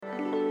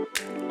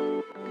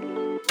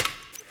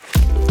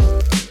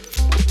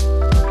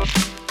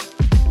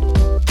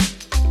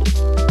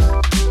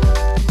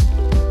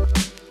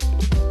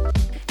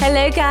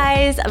Hello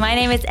guys, my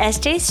name is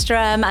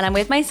STRUM and I'm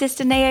with my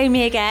sister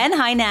Naomi again.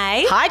 Hi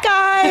Nay. Hi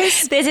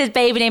guys. This is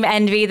Baby Name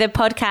Envy, the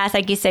podcast.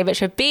 Thank you so much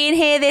for being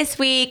here this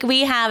week.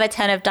 We have a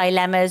ton of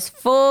dilemmas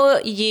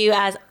for you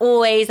as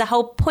always. The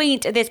whole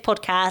point of this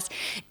podcast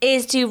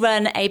is to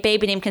run a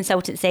baby name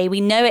consultancy.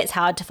 We know it's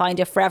hard to find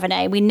your forever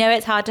name. We know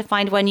it's hard to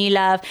find one you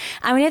love.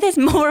 And we know there's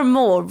more and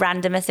more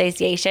random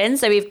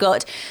associations. So we've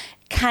got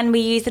Can we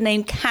use the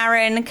name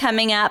Karen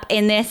coming up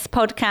in this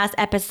podcast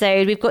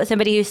episode? We've got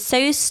somebody who's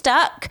so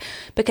stuck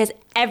because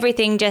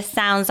everything just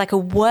sounds like a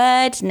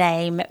word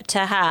name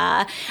to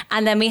her.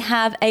 And then we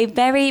have a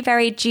very,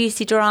 very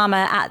juicy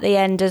drama at the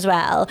end as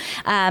well,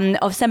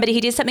 of somebody who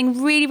did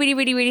something really, really,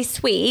 really, really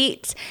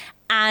sweet.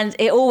 And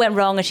it all went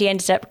wrong and she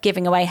ended up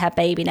giving away her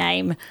baby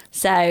name.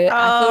 So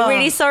I feel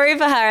really sorry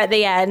for her at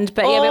the end.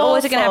 But yeah, we're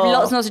also going to have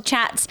lots and lots of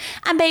chats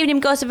and baby name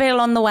gossip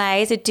along the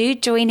way. So do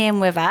join in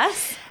with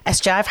us.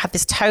 SJ, I've had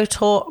this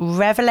total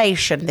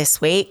revelation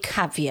this week.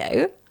 Have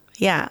you?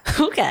 Yeah.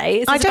 Okay.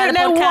 Is this I don't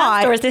know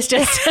why. Or is this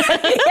just...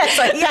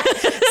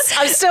 yes,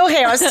 I'm still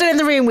here. I'm still in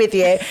the room with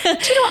you. Do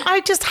you know what?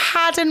 I just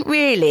hadn't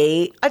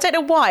really, I don't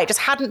know why, it just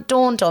hadn't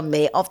dawned on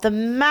me of the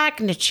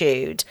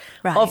magnitude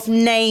of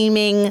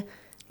naming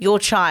your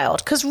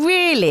child. Because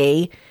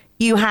really,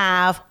 you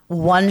have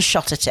one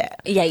shot at it.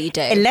 Yeah, you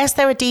do. Unless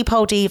they're a deep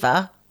old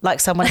diva, like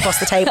someone across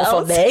the table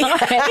from me.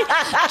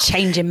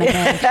 Changing my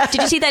name.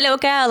 Did you see that little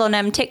girl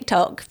on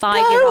TikTok,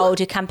 5-year-old,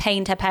 who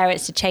campaigned her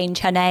parents to change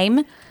her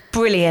name?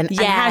 Brilliant.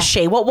 Yeah. And has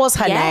she? What was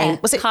her name?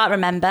 Was it? Can't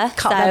remember.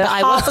 Can't remember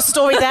half the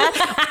story there.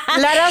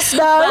 Let us know.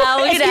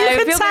 Well, if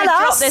you're going to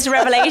drop this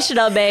revelation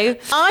on me.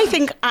 I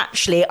think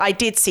actually I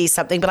did see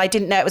something, but I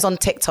didn't know it was on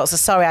TikTok. So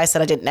sorry I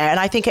said I didn't know.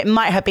 And I think it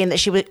might have been that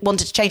she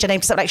wanted to change her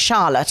name to something like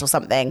Charlotte or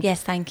something.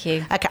 Yes, thank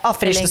you. Okay, I'll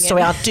finish the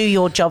story. I'll do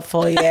your job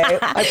for you.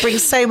 I bring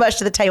so much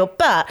to the table.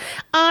 But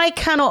I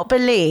cannot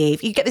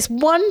believe you get this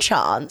one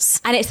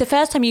chance. And it's the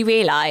first time you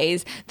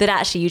realise that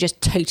actually you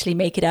just totally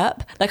make it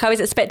up. Like I was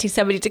expecting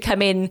somebody to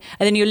come in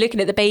and then you're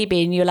looking at the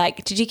baby and you're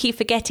like, did you keep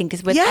forgetting?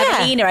 Because with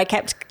Evelina, I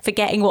kept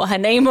forgetting what her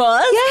name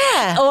was.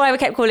 Yeah. Or I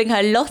kept calling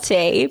her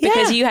Lottie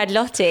because you had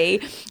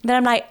Lottie. Then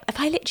I'm like, am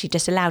I literally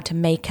just allowed to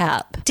make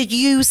up? Did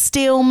you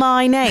steal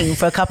my name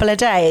for a couple of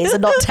days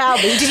and not tell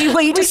me?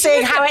 Were you just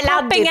seeing how it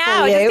landed for you?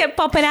 It just kept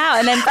popping out.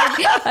 And then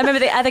I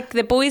remember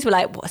the boys were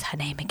like, what's her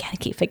name again? I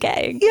keep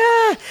forgetting.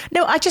 Yeah.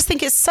 No, I just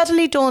think it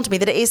suddenly dawned on me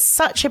that it is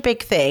such a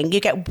big thing. You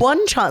get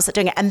one chance at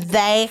doing it and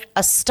they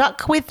are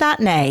stuck with that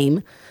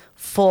name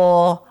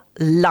for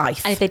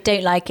life. And if they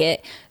don't like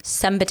it,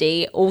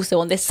 somebody also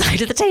on this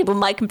side of the table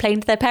might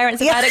complain to their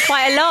parents about it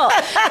quite a lot,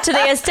 to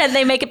the extent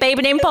they make a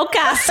baby name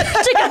podcast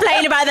to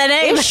complain about their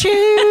name.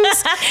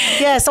 Issues.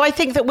 Yeah, so I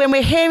think that when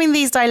we're hearing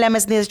these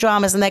dilemmas and these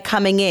dramas and they're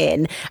coming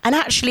in, and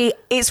actually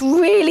it's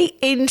really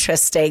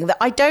interesting that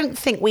I don't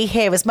think we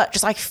hear as much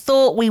as I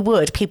thought we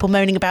would, people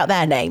moaning about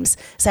their names,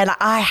 saying like,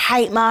 I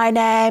hate my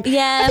name.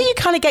 Yeah. I think you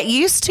kind of get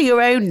used to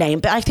your own name,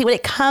 but I think when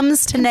it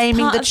comes to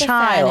naming the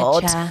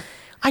child...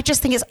 I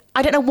just think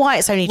I don't know why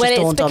it's only just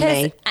dawned on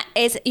me.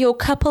 It's your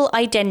couple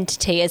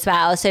identity as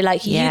well. So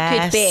like you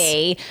could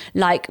be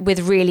like with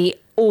really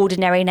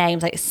ordinary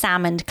names like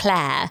Sam and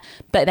Claire,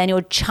 but then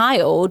your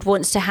child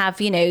wants to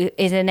have,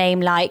 is a name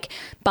like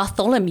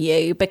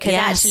Bartholomew because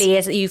actually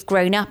as you've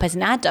grown up as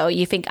an adult,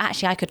 you think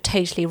actually I could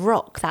totally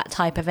rock that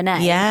type of a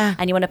name. Yeah.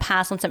 And you want to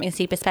pass on something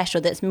super special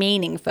that's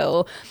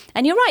meaningful.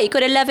 And you're right, you've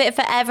got to love it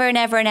forever and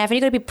ever and ever.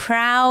 You've got to be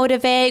proud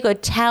of it, you've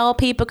got to tell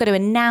people, you've got to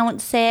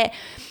announce it.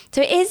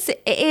 So it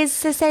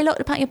is to say a lot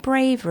about your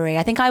bravery.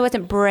 I think I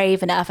wasn't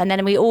brave enough. And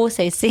then we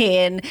also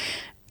seeing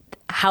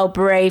how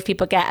brave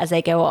people get as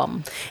they go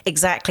on.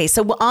 Exactly.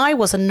 So I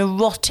was a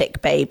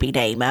neurotic baby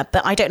namer,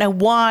 but I don't know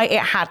why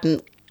it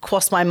hadn't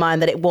crossed my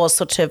mind that it was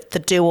sort of the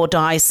do or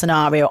die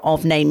scenario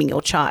of naming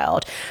your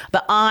child.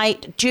 But I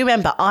do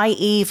remember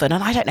and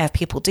I don't know if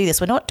people do this,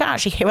 don't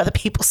actually hear other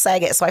people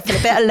saying it, so I feel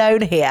a bit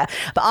alone here,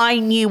 but I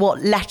knew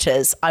what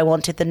letters I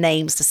wanted the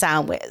names to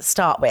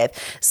start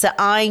with. So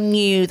I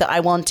knew that I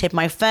wanted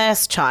my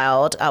first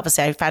child,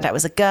 obviously I found out it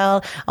was a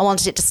girl, I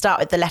wanted it to start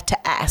with the letter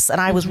S,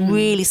 and I was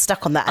really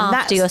stuck on that. And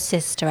after your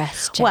sister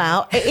SJ.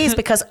 Well, it is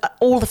because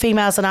all the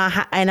females in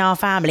our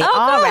family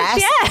are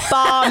S,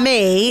 bar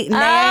me,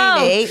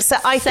 Naomi. So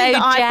I think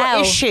that I've got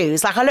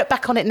issues. Like I look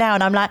back on it now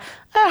and I'm like,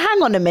 oh,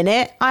 hang on a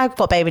minute. I've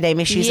got baby name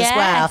issues as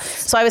well.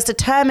 So I was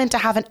determined to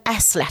have an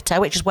S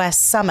letter, which is where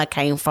Summer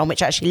came from,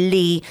 which actually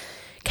Lee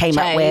came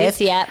up with.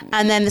 Yeah.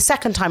 And then the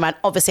second time around,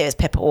 obviously it was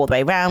Pippa all the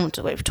way around,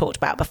 we've talked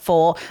about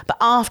before. But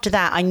after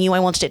that, I knew I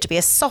wanted it to be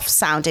a soft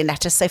sounding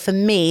letter. So for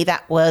me,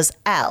 that was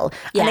L.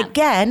 Yeah. And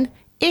again,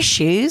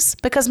 issues,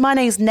 because my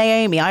name's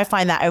Naomi. I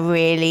find that a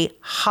really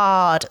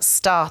hard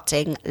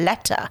starting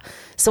letter.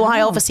 So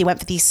I obviously went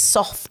for these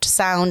soft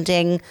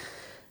sounding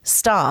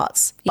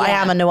starts. But I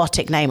am a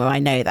neurotic namer, I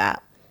know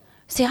that.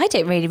 See, I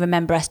don't really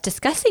remember us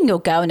discussing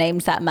your girl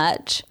names that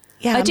much.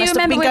 Yeah, I do must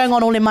remember have been going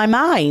on all in my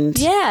mind.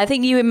 Yeah, I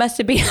think you must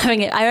have been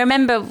having it. I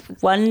remember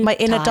my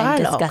inner time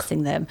dialogue.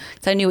 discussing them.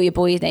 So I knew what your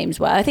boys' names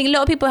were. I think a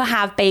lot of people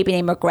have baby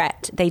name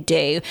regret. They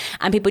do.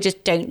 And people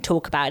just don't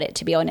talk about it,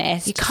 to be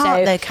honest. You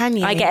can't though, can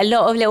you? I get a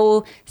lot of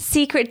little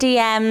secret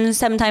DMs,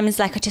 sometimes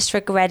like, I just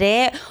regret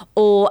it.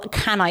 Or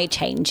can I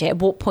change it? At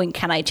what point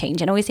can I change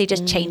it? And I always say,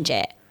 just change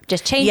it.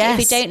 Just change it if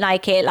you don't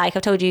like it. Like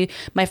I've told you,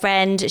 my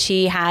friend,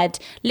 she had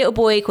a little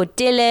boy called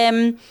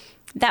Dylan.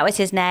 That was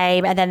his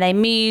name. And then they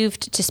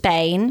moved to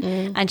Spain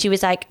and she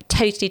was like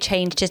totally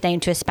changed his name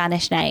to a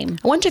Spanish name.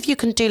 I wonder if you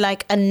can do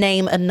like a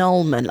name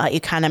annulment like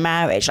you can a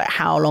marriage, like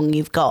how long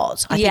you've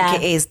got. I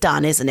think it is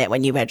done, isn't it,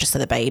 when you register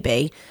the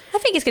baby? I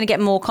think it's going to get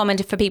more common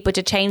for people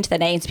to change their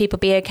names. People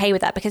be okay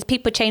with that because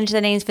people change their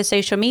names for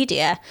social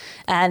media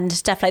and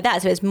stuff like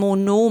that. So it's more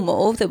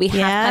normal that we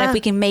have kind of,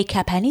 we can make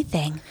up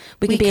anything.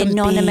 We can be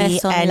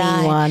anonymous online.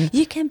 Anyone.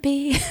 You can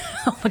be.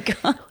 Oh my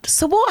God.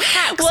 So what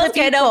hacks What's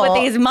going on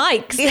with these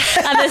mics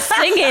and the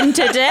singing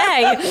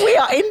today? We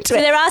are into it. So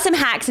there are some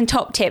hacks and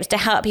top tips to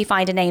help you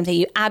find a name that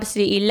you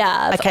absolutely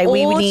love. Okay,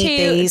 we need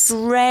these.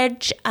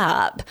 Dredge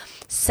up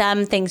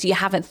some things you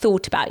haven't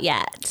thought about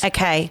yet.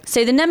 Okay.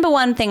 So the number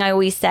one thing I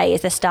always say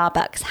is the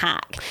Starbucks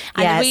hack.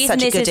 And the reason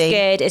this is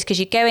good is because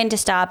you go into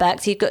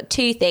Starbucks, you've got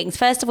two things.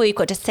 First of all, you've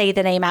got to say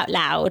the name out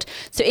loud.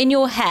 So in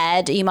your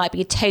head, you might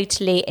be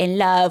totally in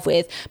love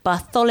with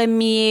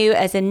Bartholomew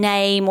as a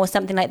name or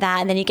something like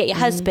that. And then you get your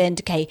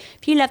husband, okay,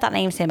 if you love that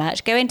name so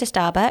much, go into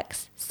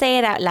Starbucks, say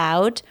it out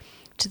loud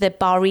to the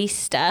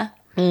barista.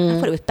 I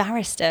thought it was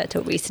barrister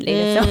until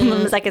recently.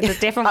 Someone was like, it's a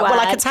different word. Well,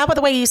 I could tell by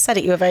the way you said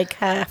it, you were very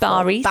careful.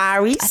 Barista.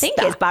 Barista. I think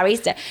it's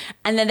barista.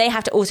 And then they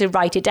have to also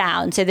write it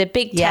down. So the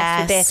big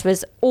test for this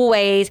was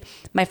always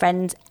my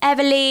friends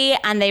Everly,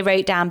 and they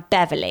wrote down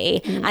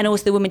Beverly. And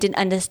also the woman didn't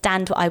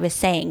understand what I was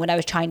saying when I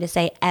was trying to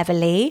say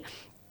Everly.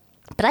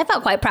 But I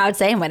felt quite proud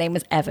saying my name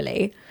was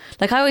Everly.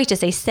 Like I always just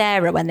say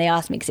Sarah when they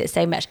ask me because it's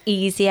so much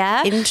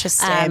easier.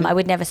 Interesting. I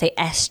would never say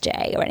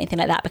SJ or anything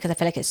like that because I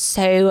feel like it's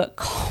so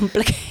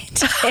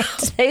complicated.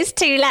 Those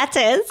two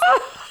letters.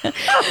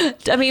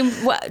 I mean,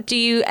 what, do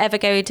you ever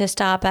go to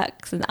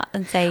Starbucks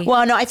and say?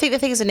 Well, no, I think the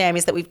thing is with Naomi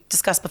is that we've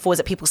discussed before is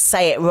that people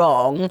say it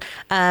wrong.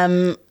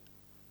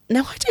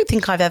 No, I don't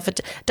think I've ever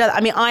done.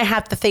 I mean, I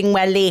had the thing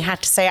where Lee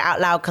had to say it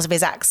out loud because of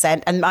his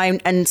accent,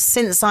 and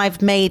since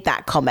I've made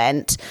that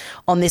comment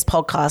on this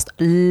podcast,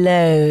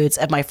 loads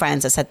of my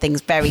friends have said things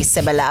very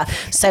similar.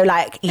 So,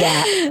 like,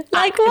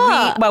 like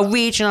what?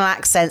 Regional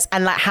accents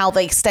and like how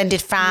the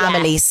extended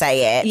family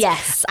say it.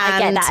 Yes, I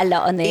get that a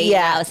lot on the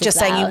emails. Just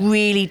saying you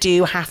really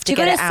do have to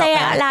get it out there. You've got to say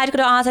it out loud. You've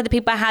got to ask other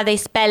people how they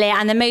spell it,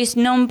 and the most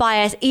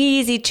non-biased,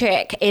 easy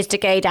trick is to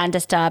go down to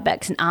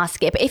Starbucks and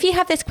ask it. But if you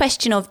have this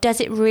question of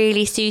does it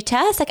really suit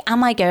us? Like,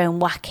 am I going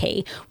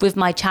wacky with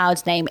my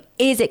child's name?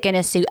 Is it going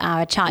to suit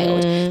our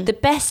child? The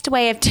best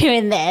way of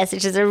doing this,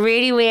 which is a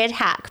really weird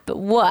hack but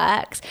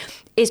works,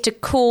 is to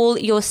call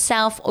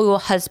yourself or your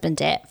husband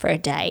it for a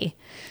day.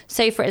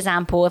 So, for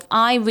example, if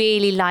I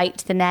really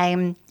liked the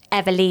name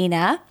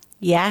Evelina,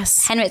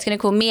 yes, Henrik's going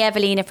to call me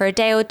Evelina for a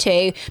day or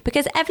two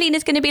because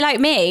Evelina's going to be like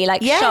me,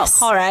 like shock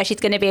horror.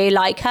 She's going to be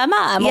like her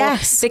mum.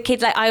 Yes. Or the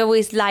kids, like I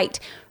always liked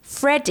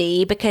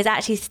Freddie because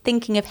actually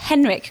thinking of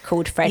Henrik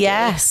called Freddie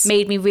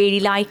made me really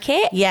like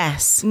it.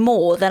 Yes.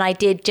 More than I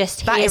did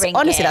just hearing it.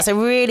 Honestly, that's a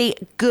really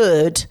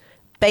good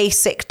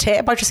basic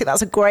tip. I just think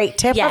that's a great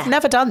tip. I've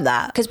never done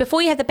that. Because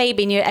before you have the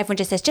baby and everyone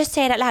just says, just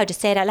say it out loud, just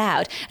say it out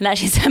loud. And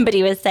actually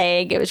somebody was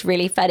saying, it was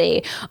really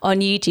funny on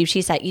YouTube,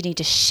 she's like, you need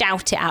to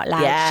shout it out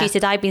loud. Yeah. She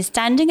said, I've been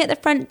standing at the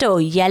front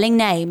door yelling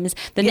names.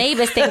 The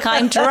neighbours think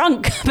I'm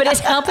drunk, but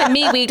it's helping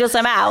me wheedle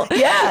some out.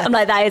 Yeah. I'm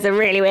like, that is a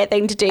really weird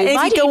thing to do. And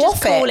why if you don't go you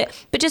just off call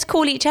it? But just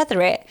call each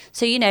other it.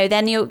 So, you know,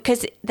 then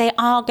because they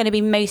are going to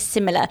be most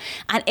similar.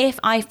 And if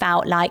I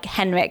felt like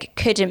Henrik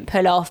couldn't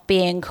pull off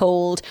being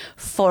called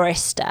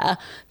Forrester,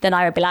 then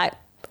I would be like,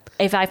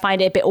 if I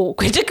find it a bit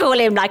awkward to call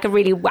him like a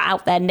really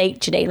out there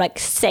nature name, like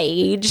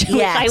Sage,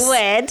 which I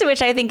would,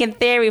 which I think in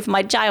theory for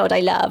my child I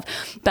love,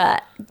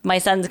 but my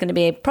son's going to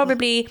be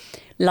probably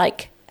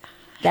like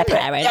their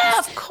parents. Yeah,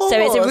 of course.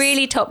 So it's a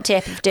really top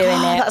tip of doing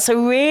it. That's a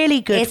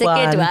really good one. It's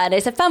a good one.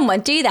 It's a fun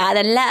one. Do that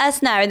and let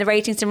us know in the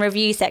ratings and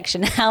review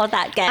section how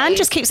that goes. And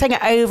just keep saying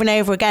it over and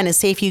over again and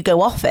see if you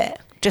go off it.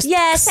 Just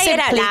say it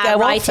out loud,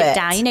 write it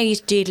down. You know, you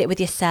doodle it with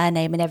your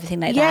surname and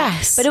everything like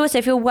that. But also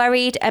if you're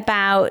worried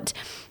about,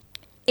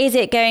 is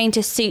it going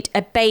to suit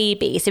a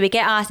baby? So we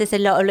get asked this a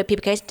lot. A lot of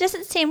people go, it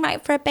doesn't seem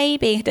right for a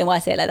baby. Don't know why I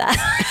say it like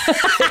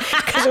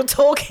that. Because you're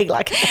talking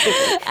like a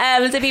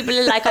baby. So people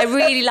are like, I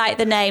really like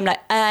the name, like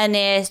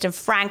Ernest and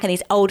Frank and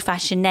these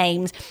old-fashioned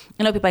names.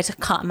 A lot of people, I just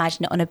can't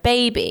imagine it on a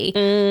baby.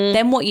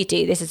 Then what you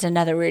do, this is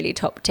another really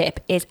top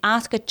tip, is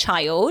ask a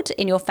child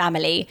in your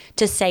family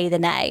to say the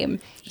name.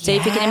 So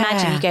if you can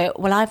imagine, you go,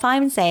 well, if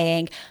I'm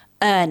saying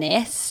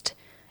Ernest,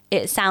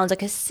 it sounds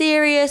like a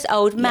serious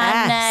old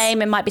man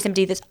name. It might be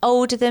somebody that's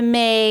older than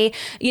me.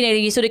 You know,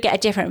 you sort of get a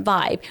different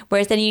vibe.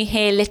 Whereas then you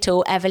hear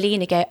little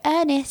Evelina go,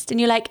 Ernest,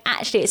 and you're like,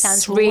 actually, it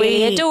sounds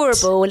really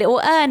adorable,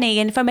 little Ernie,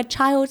 and from a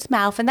child's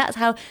mouth. And that's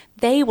how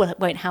they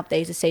won't have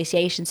those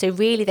associations. So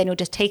really, then you're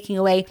just taking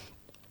away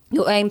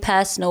your own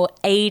personal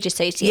age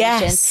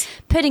associations,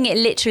 putting it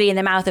literally in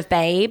the mouth of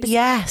babes.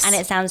 Yes. And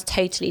it sounds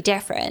totally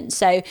different.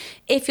 So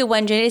if you're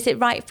wondering, is it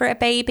right for a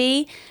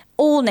baby?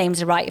 All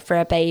names are right for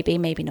a baby,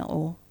 maybe not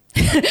all.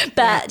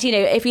 But, you know,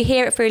 if you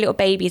hear it through a little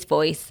baby's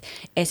voice,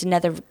 it's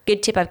another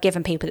good tip I've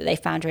given people that they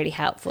found really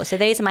helpful. So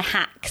those are my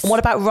hacks. What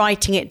about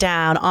writing it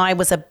down? I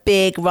was a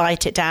big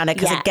write it downer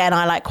because, again,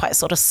 I like quite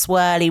sort of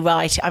swirly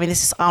writing. I mean,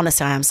 this is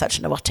honestly, I am such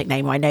an erotic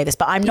name. I know this,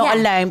 but I'm not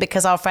alone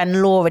because our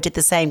friend Laura did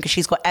the same because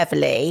she's got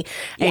Everly.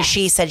 And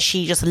she said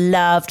she just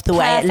loved the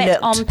way it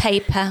looked. Perfect on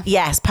paper.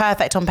 Yes,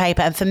 perfect on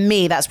paper. And for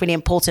me, that's really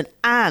important.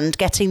 And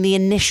getting the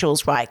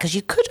initials right, because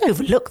you could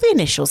overlook the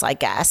initials, I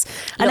guess.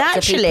 And Lots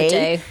of people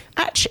do.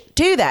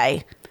 Do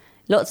they?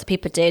 Lots of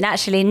people do. And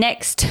actually,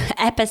 next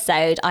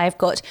episode, I've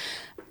got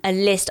a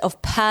list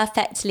of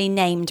perfectly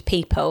named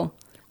people.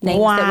 Names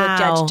that were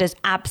judged as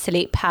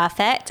absolute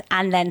perfect,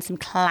 and then some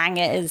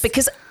clangers.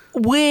 Because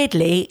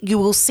weirdly, you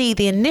will see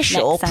the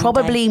initial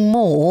probably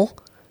more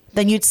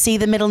than you'd see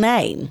the middle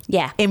name.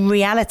 Yeah. In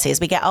reality, as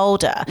we get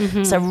older.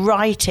 So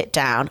write it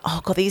down.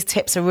 Oh, God, these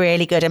tips are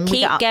really good. And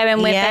keep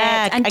going with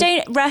it. And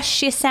don't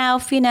rush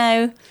yourself, you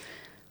know.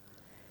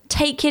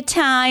 Take your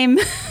time.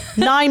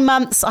 9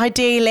 months,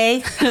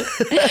 ideally.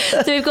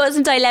 So we've got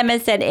some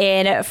dilemmas sent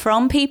in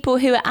from people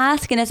who are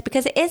asking us,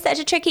 because it is such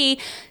a tricky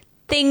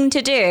thing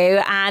to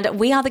do, and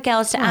we are the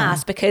girls to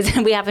ask because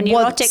we have a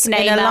neurotic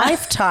name in a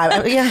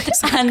lifetime. Yeah,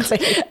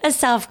 exactly. And a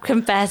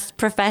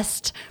self-professed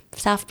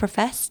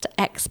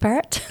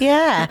expert.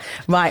 Yeah.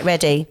 Right,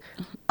 ready.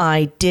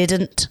 I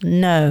didn't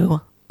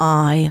know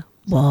I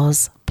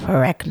was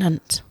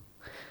pregnant.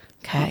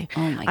 Okay. Oh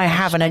my gosh, I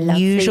have an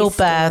unusual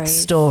birth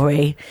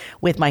story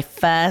with my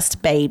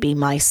first baby,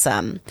 my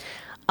son.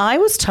 I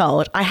was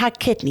told I had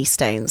kidney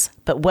stones,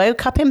 but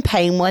woke up in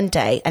pain one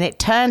day and it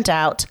turned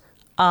out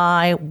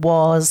I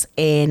was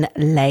in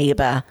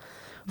labour.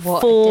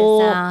 What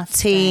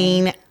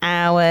 14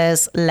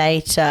 hours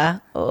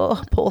later.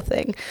 Oh, poor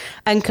thing.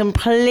 And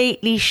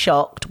completely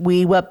shocked,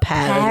 we were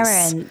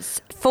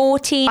parents.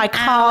 14 I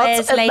can't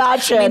hours later.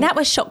 imagine. I mean, that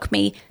would shock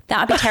me.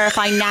 That would be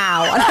terrifying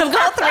now. And I've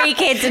got 3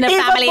 kids in a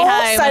family Even more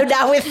home. so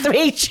now with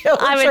 3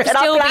 children. I would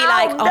still be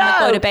like, oh my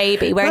God, no. a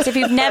baby. Whereas if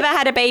you've never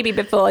had a baby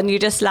before and you're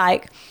just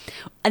like,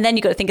 and then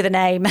you've got to think of the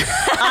name.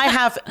 I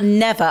have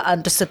never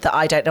understood that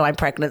I don't know I'm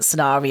pregnant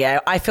scenario.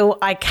 I feel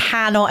I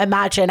cannot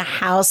imagine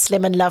how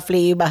slim and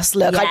lovely you must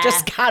look. I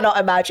just cannot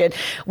imagine.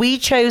 We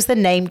chose the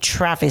name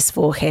Travis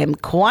for him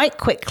quite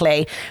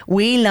quickly.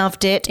 We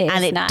loved it,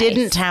 and it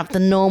didn't have the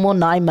normal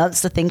 9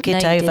 months to think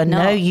it over.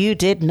 No, you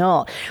did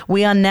not.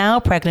 We are now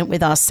pregnant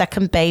with our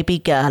second baby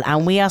girl,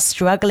 and we are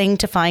struggling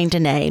to find a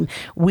name.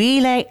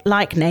 We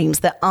like names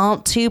that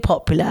aren't too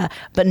popular,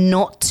 but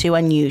not too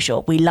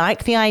unusual. We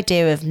like the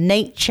idea of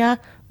nature,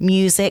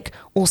 music,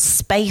 or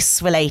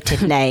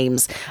space-related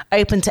names.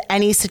 Open to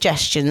any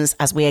suggestions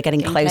as we are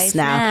getting close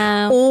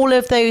now. All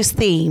of those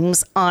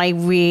themes I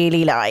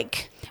really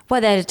like.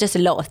 Well, there's just a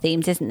lot of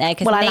themes, isn't there?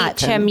 Because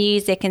nature,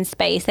 music and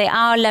space, they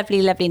are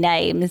lovely, lovely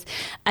names.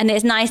 And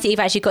it's nice that you've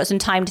actually got some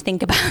time to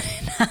think about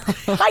it now.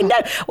 I know.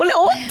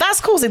 Well,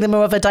 that's causing them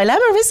more of a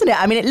dilemma, isn't it?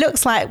 I mean, it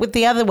looks like with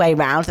the other way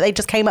round, they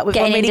just came up with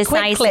one really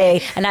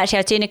quickly. And actually,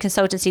 I was doing a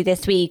consultancy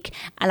this week,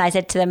 and I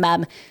said to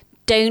the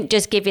don't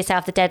just give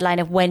yourself the deadline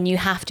of when you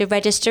have to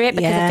register it,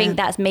 because I think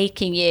that's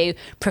making you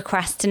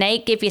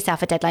procrastinate. Give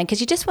yourself a deadline because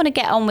you just want to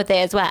get on with it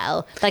as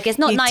well. Like, it's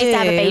not nice to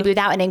have a baby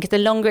without a name, because the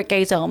longer it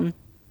goes on,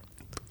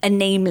 a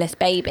nameless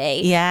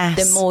baby,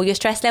 the more your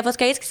stress levels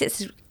goes, because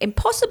it's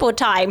impossible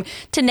time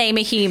to name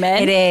a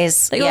human. It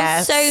is. Like,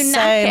 you're so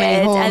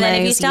knackered, and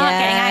then if you start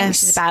getting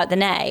anxious about the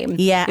name,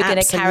 you're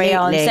going to carry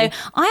on. So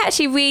I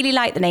actually really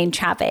like the name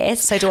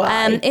Travis. So do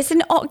I. It's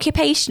an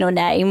occupational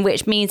name,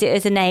 which means it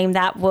is a name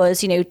that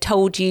was,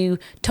 told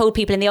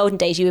people in the olden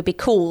days you would be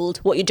called,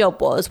 what your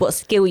job was, what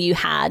skill you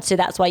had. So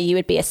that's why you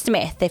would be a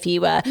smith if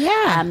you were,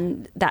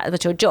 that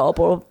was your job,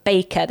 or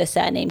baker, the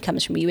surname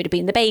comes from, you would have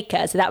been the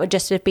baker. So that would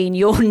just have been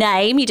your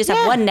name. You just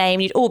have one name,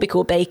 you'd all be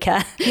called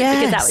Baker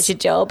because that was your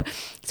job.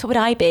 So what would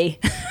I be?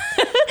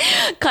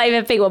 Can't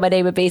even think what my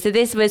name would be. So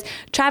this was,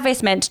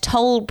 Travis meant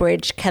toll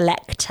bridge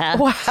collector.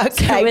 Wow,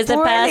 okay, so it was the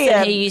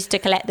person who used to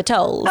collect the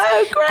tolls.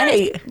 Oh, great. And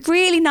it's a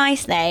really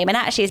nice name, and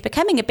actually it's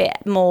becoming a bit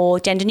more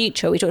gender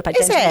neutral. We talked about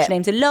gender neutral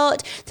names a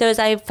lot. So as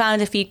I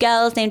found a few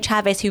girls named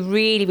Travis who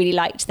really, really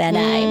liked their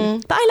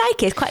name. But I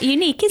like it. It's quite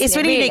unique, isn't it? It's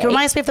really unique. It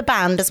reminds me of the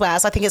band as well.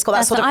 So I think it's got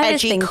that sort of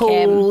edgy,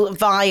 cool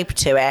vibe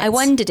to it. I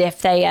wondered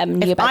if they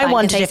knew about I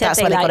wondered if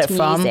that's where they got it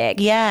from. Music.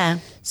 Yeah.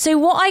 So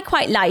what I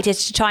quite liked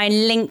is to try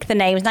and link the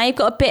names. Now you've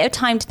got a bit of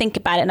time to think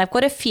about it, and I've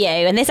got a few.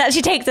 And this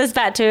actually takes us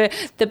back to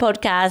the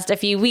podcast a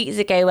few weeks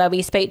ago where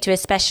we spoke to a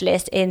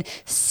specialist in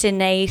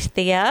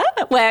synesthesia,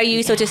 where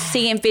you sort of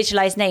see and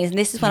visualise names. And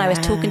this is when I was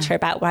talking to her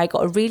about where I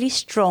got a really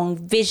strong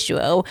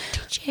visual,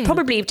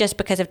 probably just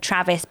because of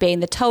Travis being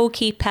the toll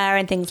keeper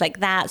and things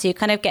like that. So you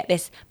kind of get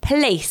this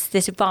place,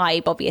 this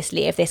vibe,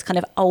 obviously, of this kind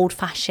of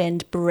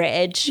old-fashioned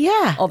bridge.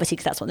 Yeah. Obviously,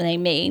 because that's what the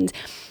name means.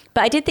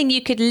 But I did think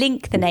you could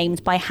link the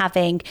names by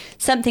having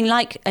something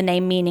like a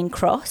name meaning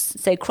cross.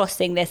 So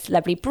crossing this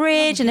lovely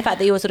bridge and the fact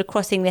that you're sort of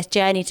crossing this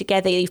journey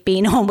together you've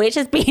been on, which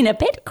has been a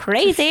bit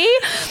crazy.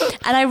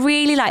 And I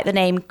really like the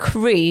name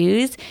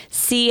Cruz,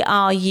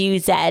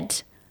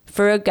 Cruz,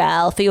 for a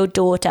girl, for your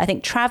daughter. I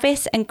think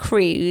Travis and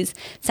Cruz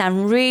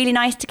sound really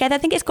nice together. I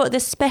think it's got the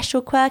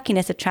special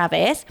quirkiness of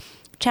Travis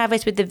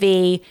with the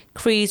V,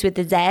 Cruz with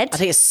the Z. I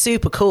think it's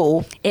super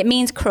cool. It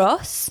means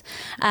cross.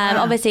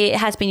 Obviously, it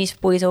has been used for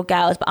boys or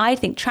girls, but I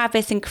think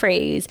Travis and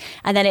Cruz,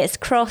 and then it's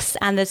cross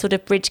and the sort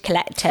of bridge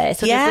collector. It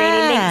sort of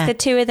really links the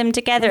two of them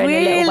together in a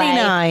little way. Really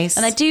nice.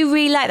 And I do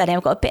really like that name.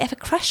 I've got a bit of a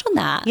crush on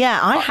that. Yeah,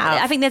 I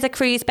have. I think there's a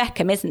Cruz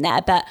Beckham, isn't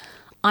there? But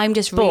I'm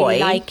just really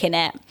liking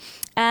it.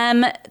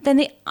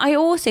 I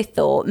also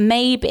thought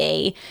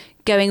maybe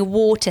going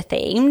water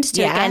themed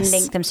to again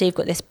link them. So you've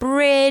got this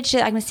bridge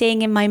that I'm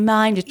seeing in my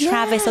mind with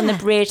Travis on the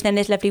bridge, then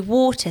this lovely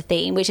water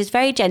theme, which is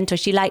very gentle.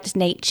 She likes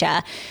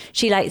nature,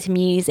 she likes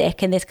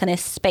music, and this kind of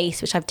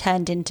space, which I've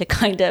turned into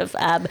kind of,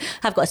 I've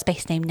got a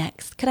space name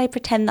next. Could I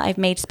pretend that I've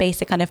made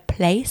space a kind of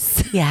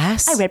place?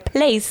 Yes. I read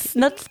place,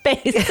 not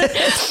space.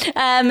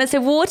 So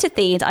water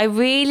themed, I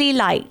really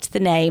liked the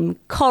name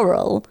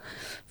Coral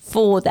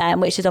for them,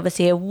 which is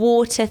obviously a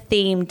water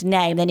themed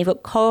name. Then you've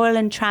got Coral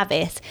and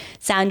Travis,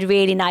 sound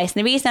really nice. And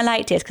the reason I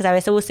liked it is because I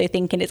was also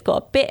thinking it's got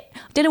a bit, I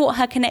don't know what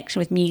her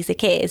connection with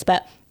music is,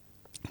 but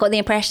got the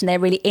impression they're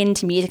really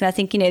into music. And I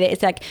think, that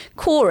it's like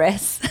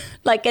chorus,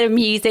 like a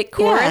music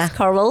chorus,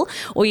 choral,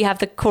 or you have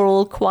the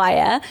choral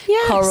choir,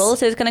 choral.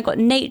 So it's kind of got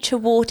nature,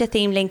 water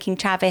theme linking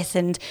Travis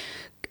and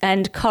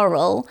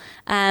Coral.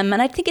 And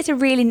I think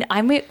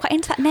I'm quite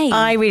into that name.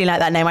 I really like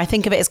that name. I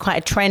think of it as quite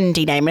a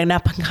trendy name, an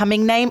up and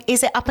coming name.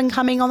 Is it up and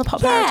coming on the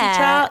popularity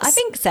charts? I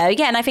think so.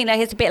 Yeah, and I think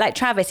it's a bit like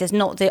Travis. It's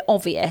not the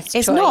obvious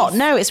It's choice. not.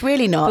 No, it's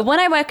really not. But one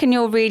I reckon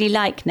you'll really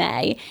like,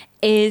 Nay,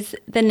 is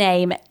the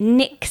name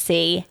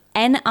Nixie.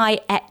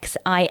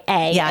 Nixia.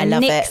 Yeah, I and love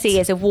Nixie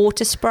it. is a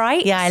water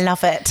sprite. Yeah, I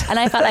love it. And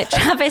I felt like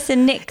Travis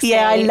and Nixie.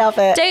 Yeah, I love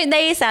it. Don't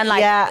they sound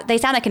like they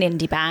sound like an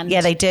indie band?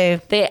 Yeah, they do.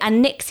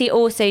 And Nixie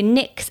also,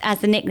 Nix as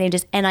the nickname,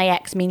 just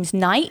Nix means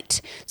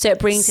night. So it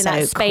brings in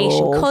that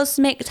spatial,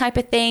 cosmic type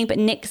of thing. But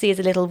Nixie is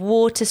a little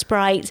water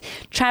sprite.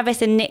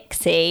 Travis and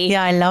Nixie.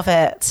 Yeah, I love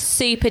it.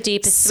 Super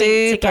duper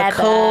sweet together.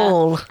 Super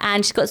cool.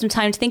 And she's got some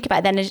time to think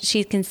about it. Then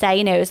she can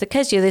say, it was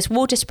because you're this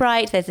water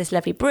sprite, there's this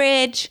lovely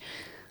bridge.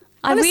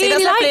 Honestly, I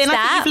really liked and that.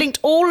 I think you've linked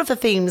all of the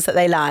themes that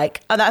they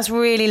like. Oh, that's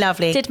really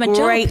lovely. Did my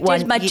Great job. one.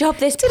 Did my job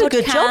this did podcast. a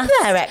good job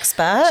there,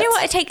 expert. Do you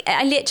know what?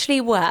 I literally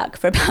work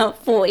for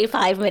about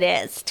 45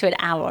 minutes to an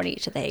hour on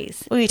each of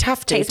these. Well, you'd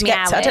have to. Takes me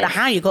hours. I don't know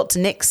how you got to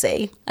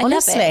Nixie.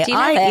 Honestly, love it. Do you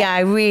love it? Yeah, I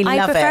really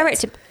love it. I prefer it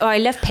to. Oh, I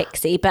love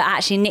Pixie, but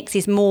actually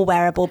Nixie's more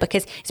wearable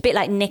because it's a bit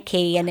like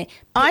Nikki and.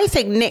 I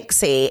think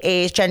Nixie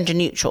is gender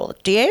neutral.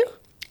 Do you?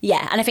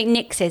 Yeah, and I think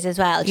Nix is as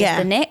well. Just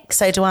the Nix.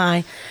 So do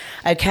I.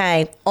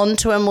 Okay, on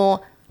to a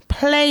more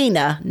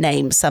plainer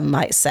name, some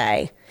might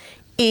say.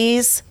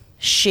 Is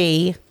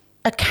she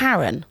a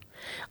Karen?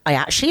 I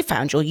actually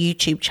found your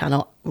YouTube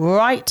channel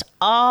right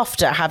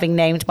after having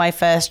named my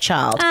first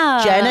child,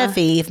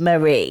 Genevieve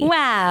Marie.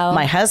 Wow.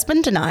 My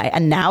husband and I are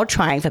now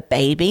trying for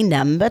baby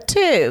number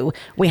 2.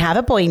 We have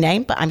a boy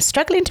name, but I'm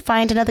struggling to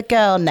find another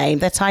girl name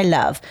that I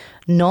love.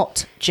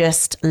 Not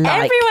just like.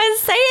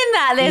 Everyone's saying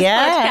that this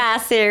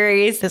podcast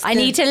series. I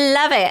need to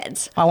love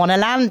it. I want to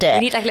land it.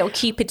 We need like a little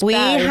Cupid's bow. We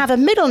have a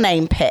middle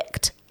name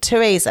picked.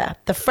 Teresa,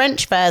 the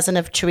French version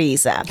of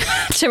Teresa.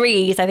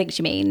 Therese, I think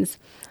she means.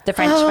 The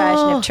French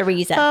version of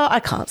Teresa. Oh, I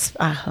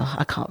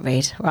can't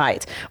read.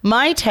 Right.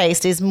 My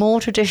taste is more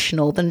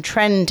traditional than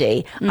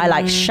trendy. I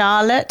like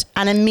Charlotte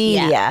and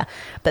Amelia,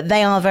 but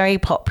they are very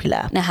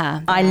popular.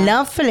 I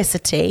love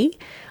Felicity,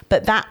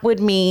 but that would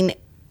mean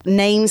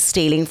name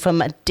stealing from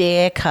a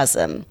dear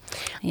cousin.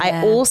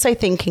 I also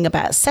thinking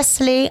about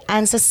Cecily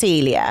and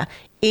Cecilia.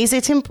 It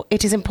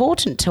is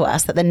important to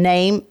us that the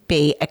name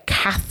be a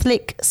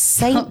Catholic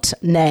saint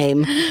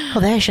name.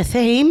 Well, there's your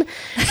theme.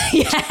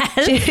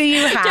 Yes. Do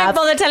you have... Don't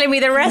bother telling me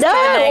the rest of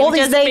the name. all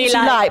these names you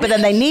like, but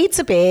then they need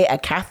to be a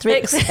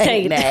Catholic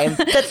saint name.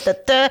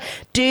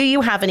 Do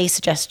you have any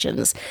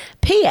suggestions?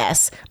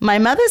 P.S. My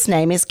mother's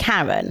name is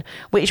Karen,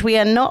 which we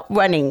are not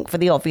running for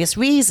the obvious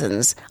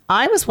reasons.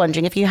 I was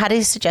wondering if you had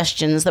any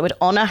suggestions that would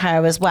honour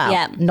her as well.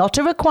 Yeah. Not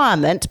a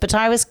requirement, but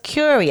I was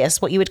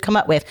curious what you would come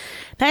up with.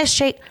 Now,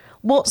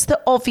 what's the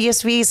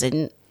obvious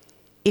reason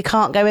you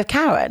can't go with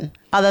Karen,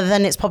 other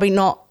than it's probably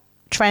not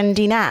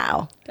trendy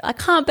now? I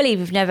can't believe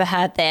you've never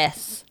heard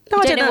this. No,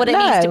 you I don't know what it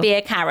know. means to be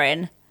a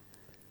Karen.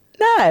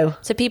 No.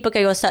 So people go,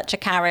 you're such a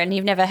Karen.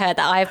 You've never heard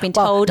that. I've been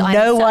told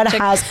no one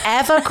has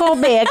ever called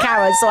me a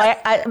Karen. So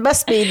it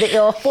must mean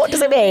that what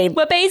does it mean?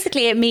 Well,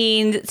 basically it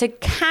means, so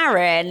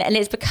Karen, and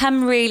it's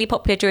become really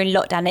popular during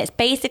lockdown. It's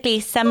basically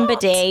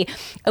somebody,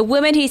 a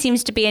woman who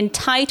seems to be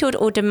entitled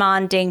or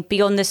demanding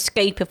beyond the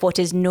scope of what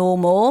is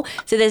normal.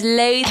 So there's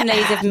loads and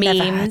loads of memes.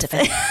 Never heard of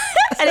it.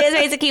 And it's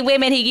basically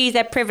women who use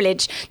their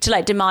privilege to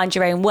like demand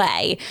your own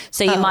way.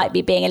 So you might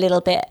be being a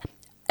little bit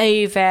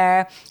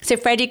over. So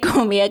Freddie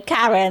called me a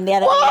Karen the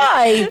other day.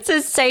 Why?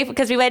 So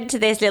because we went to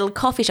this little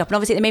coffee shop, and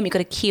obviously at the moment you've got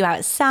to queue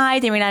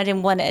outside, and we allowed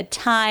in one at a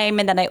time,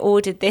 and then I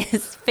ordered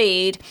this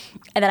food,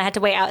 and then I had to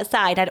wait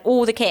outside. I had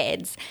all the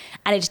kids,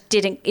 and it just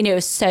didn't, it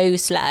was so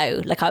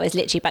slow. Like I was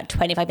literally about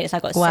 25 minutes, I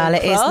got so cross.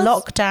 It is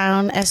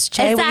lockdown,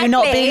 SJ. Were you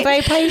not being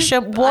very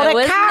patient? What a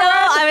Karen.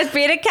 I was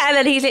being a Karen,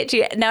 and he's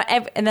literally,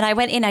 and then I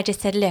went in, I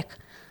just said, look.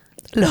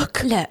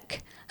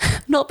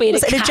 Not being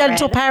was a it Karen. a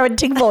gentle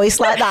parenting voice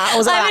like that? Or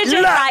was it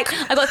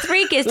I got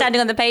 3 kids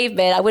standing on the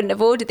pavement. I wouldn't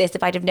have ordered this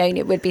if I'd have known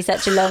it would be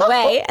such a long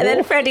way. And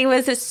then Freddie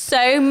was just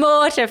so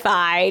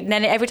mortified. And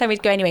then every time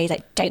he'd go anywhere, he's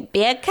like, don't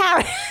be a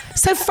Karen.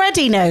 So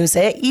Freddie knows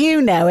it.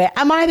 You know it.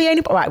 Am I the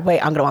only... Right, wait,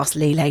 I'm going to ask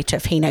Lee later.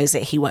 If he knows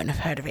it, he won't have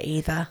heard of it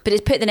either. But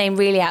it's put the name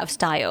really out of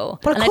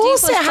style. Well, of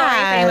course it has. Sorry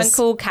for anyone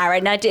called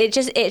Karen. Now,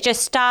 it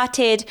just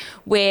started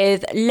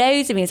with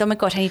loads of memes. Oh my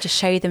God, I need to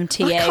show them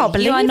to you. I can't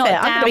believe it. I'm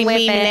going to be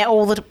memeing it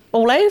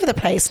all over the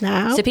place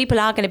now. So people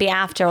are going to be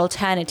after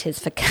alternatives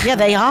for Karen. Yeah,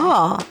 they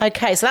are.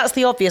 Okay, so that's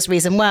the obvious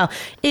reason. Well,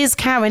 is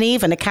Karen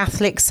even a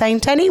Catholic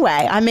saint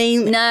anyway? I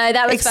mean... No,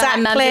 that was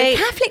exactly. for her mum.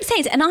 Catholic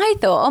saints. And I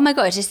thought, oh my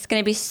gosh, this is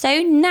going to be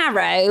so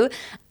narrow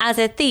as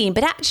a theme.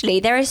 But actually,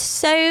 there are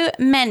so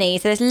many.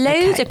 So there's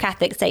loads of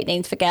Catholic saint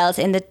names for girls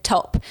in the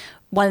top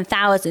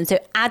 1,000. So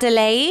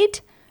Adelaide,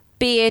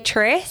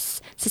 Beatrice,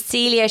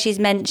 Cecilia she's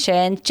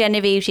mentioned,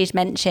 Genevieve she's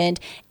mentioned,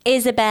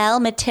 Isabel,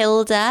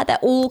 Matilda, they're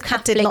all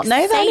Catholic I did not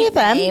know any of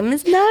them.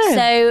 names. No.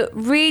 So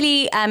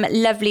really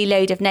lovely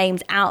load of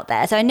names out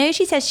there. So I know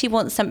she says she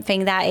wants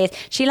something that is,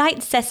 she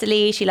likes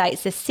Cecily, she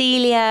likes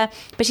Cecilia,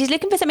 but she's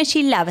looking for something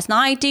she loves. And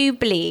I do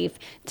believe,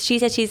 she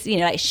says she's,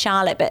 like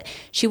Charlotte, but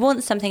she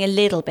wants something a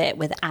little bit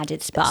with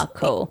added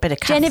sparkle. A bit of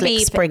Catholic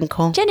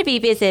sprinkle.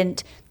 Genevieve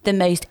isn't the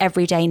most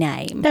everyday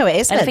name. No, it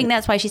isn't. And I think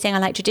that's why she's saying I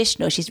like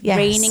traditional. She's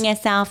reining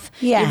herself.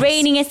 Yes. You're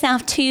reining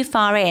herself too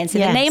far in. So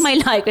the name I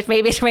like, which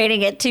maybe is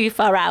reining it too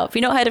far out. If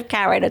you've not heard of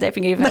Karen, I don't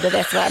think you've heard of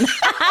this one,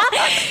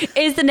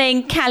 is the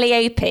name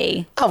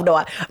Calliope. Oh no,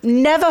 I've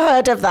never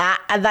heard of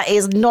that, and that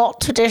is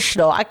not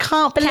traditional. I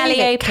can't believe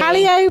Calliope. it.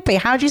 Calliope.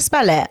 How do you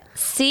spell it?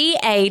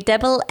 Calliope.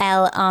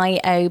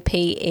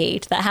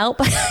 Does that help?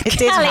 It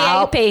did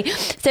help.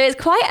 So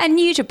it's quite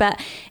unusual, but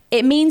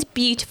it means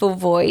beautiful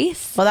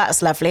voice. Well,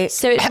 that's lovely.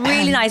 So it's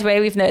really nice,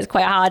 where even though it's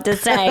quite hard to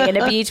say, in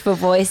a beautiful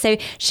voice. So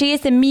she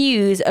is the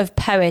muse of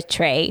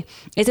poetry.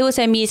 It's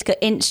also a musical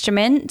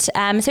instrument.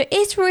 So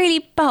it's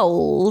really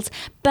bold,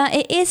 but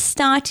it is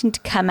starting to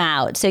come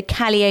out. So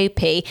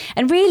Calliope,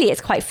 and really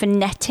it's quite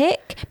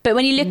phonetic. But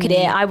when you look at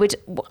it,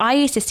 I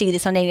used to see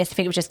this on English, I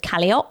think it was just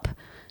Calliope,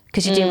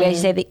 because you didn't really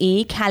say the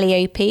E,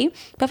 Calliope.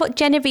 But I thought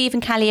Genevieve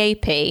and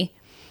Calliope,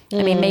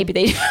 I mean, maybe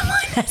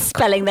they're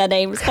spelling their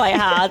names quite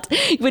hard.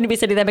 You wouldn't be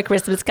sending them a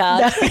Christmas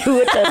card. No, you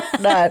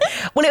wouldn't. No.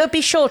 Well, it would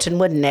be shortened,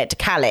 wouldn't it, to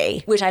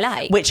Callie? Which I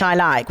like. Which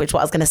what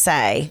I was going to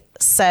say.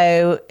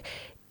 So...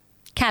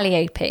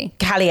 Calliope.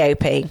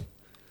 Calliope.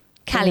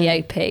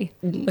 Calliope.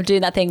 I'm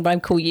doing that thing where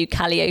I'm calling you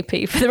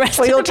Calliope for the rest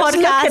of the You're podcast. just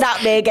looking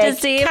at me again.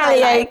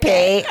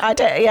 Calliope. I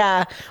don't.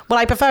 Yeah. Well,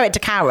 I prefer it to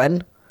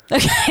Karen.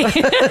 Okay.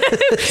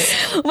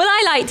 Well,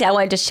 I liked it. I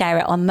wanted to share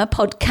it on my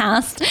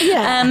podcast.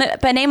 Yeah.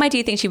 But a name I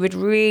do think she would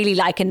really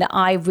like, and that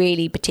I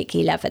really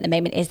particularly love at the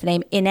moment, is the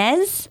name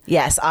Inez.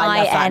 Yes,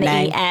 I love that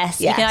name.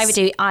 Ines. Yes. You can either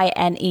do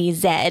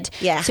Inez.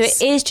 Yes. So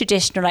it is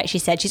traditional, like she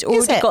said. She's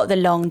already got the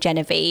long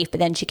Genevieve,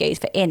 but then she goes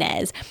for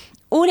Inez.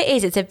 All it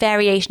is, it's a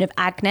variation of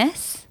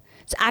Agnes.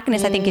 So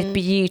Agnes, I think, is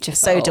beautiful.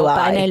 So do I.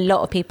 But I know a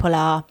lot of people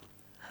are...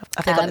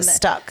 I think I got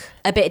stuck.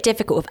 A bit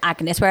difficult with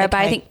Agnes, whereas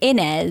I think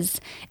Inez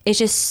is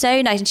just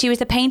so nice. And she was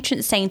the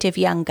patron saint of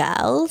young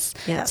girls.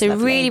 Yeah, so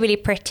lovely. really, really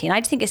pretty. And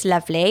I just think it's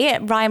lovely.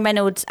 Ryan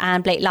Reynolds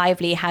and Blake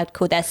Lively had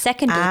called their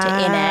second daughter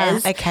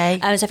Inez. Okay.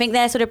 So I think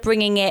they're sort of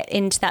bringing it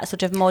into that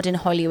sort of modern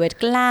Hollywood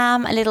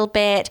glam a little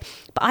bit.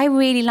 But I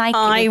really like it.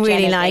 I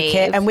really like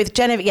it. And with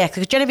Genevieve,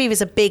 because Genevieve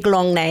is a big,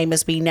 long name,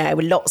 as we know,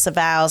 with lots of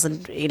vowels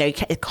and,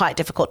 it's quite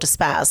difficult to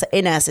spell. So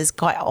Inez is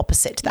quite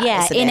opposite to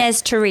that, isn't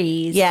Inez it?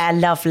 Therese. Yeah,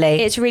 lovely.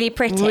 It's really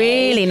pretty.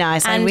 Really nice.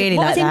 And I really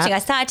what like was that. interesting, I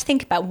started to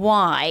think about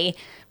why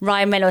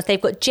Ryan Reynolds,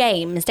 they've got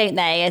James, don't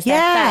they, as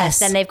their first,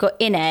 then they've got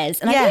Inez.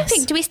 And I don't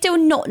think, do we still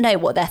not know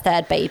what their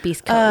third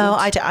baby's called? Oh,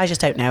 I just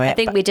don't know it. I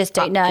think we just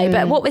don't know.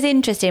 But what was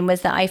interesting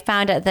was that I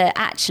found out that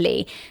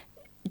actually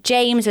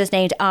James was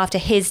named after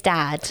his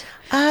dad.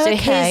 Oh, so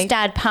okay. his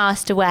dad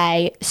passed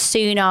away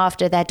soon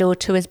after their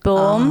daughter was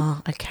born.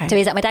 Oh, okay. So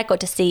he's like, my dad got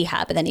to see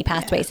her, but then he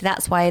passed away. So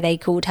that's why they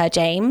called her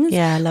James.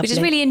 Yeah, lovely. Which is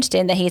really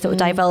interesting that he sort of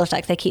divulged that,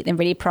 because they keep them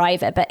really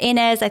private. But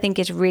Inez, I think,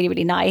 is really,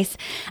 really nice.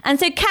 And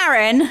so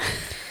Karen...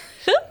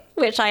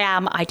 which I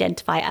am,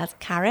 identify as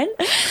Karen.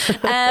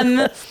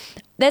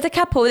 There's a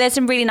couple, there's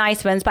some really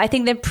nice ones, but I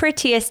think the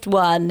prettiest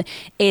one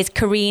is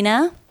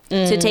Karina.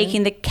 So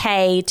taking the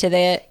K to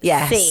the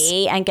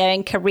C and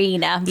going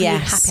Karina. I'm really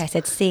happy I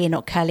said C and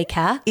not curly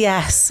car.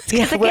 Yes.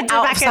 Yeah, we're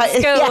back at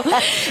school.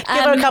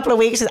 Give her a couple of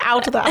weeks, it's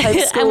out of that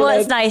homeschooling. And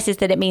what's nice is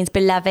that it means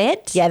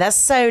beloved. Yeah, that's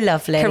so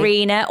lovely.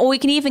 Karina. Or we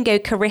can even go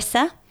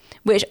Carissa,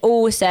 which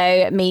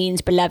also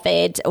means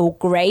beloved, or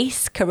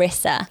Grace,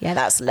 Carissa. Yeah,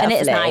 that's lovely.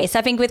 And it's nice.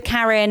 I think with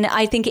Karen,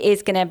 I think it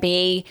is going to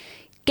be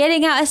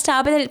getting out of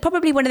style, but then it's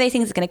probably one of those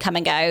things that's going to come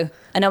and go.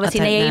 And obviously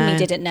Naomi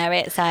didn't know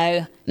it,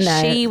 so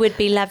she would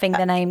be loving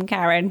the name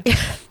Karen.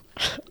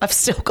 I've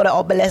still got it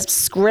on my list.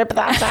 Scribble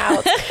that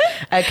out.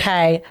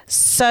 Okay,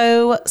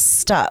 so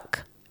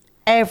stuck.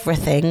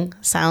 Everything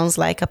sounds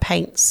like a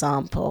paint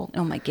sample.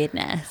 Oh my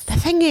goodness. The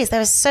thing is, there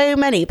are so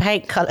many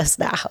paint colours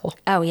now.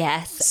 Oh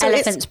yes, So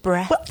elephant's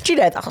breath. Well, do you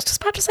know, I was just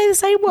about to say the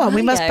same one.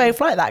 We must both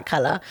like that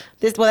colour.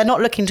 Well, they're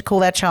not looking to call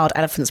their child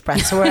elephant's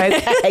breath, so we're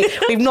okay.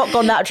 We've not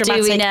gone that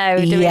dramatic. Do we know?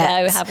 Do we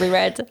yet. know? Have we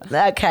read?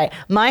 Okay.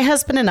 My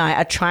husband and I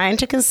are trying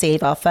to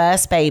conceive our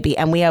first baby,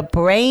 and we are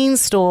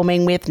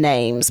brainstorming with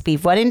names.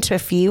 We've run into a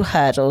few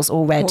hurdles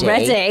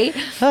already.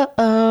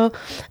 Uh-oh.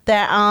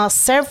 There are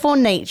several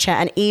nature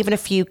and even a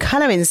few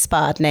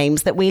colour-inspired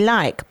names that we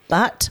like,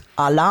 but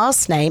our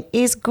last name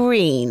is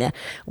Green.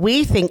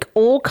 We think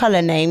all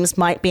colour names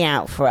might be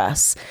out for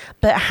us,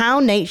 but how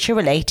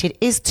nature-related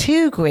is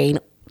too green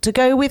to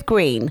go with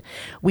green?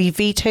 We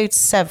vetoed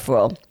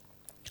several.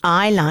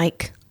 I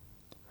like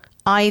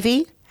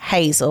Ivy,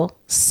 Hazel,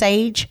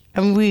 Sage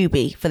and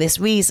Ruby for this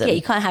reason. Yeah,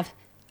 you can't have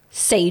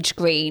Sage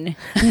Green.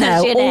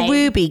 No, Your or name.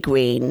 Ruby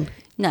Green.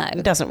 No.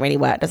 It doesn't really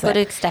work, does Got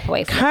it? to step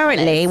away from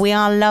Currently, we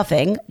are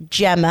loving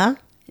Gemma,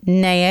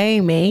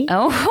 Naomi,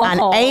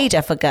 and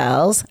Ada for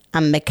girls,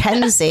 and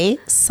Mackenzie,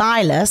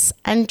 Silas,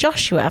 and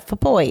Joshua for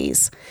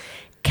boys.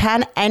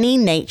 Can any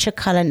nature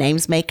colour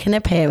names make an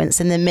appearance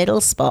in the middle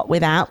spot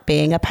without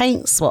being a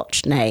paint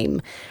swatch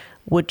name?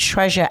 Would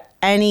treasure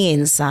any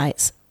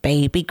insights.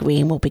 Baby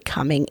Green will be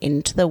coming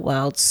into the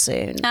world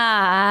soon.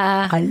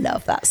 I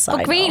love that sign.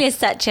 Well, Green is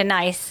such a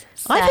nice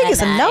surname. I think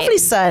it's a lovely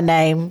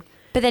surname.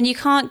 But then you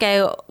can't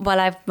go,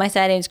 well, my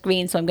surname's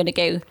Green, so I'm going to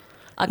go,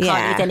 I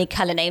can't use any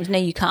colour names. No,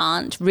 you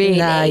can't, really.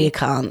 No, you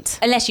can't.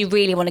 Unless you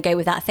really want to go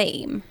with that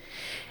theme.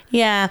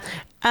 Yeah.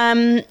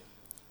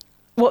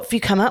 What have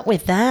you come up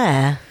with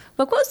there?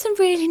 Well, I've got some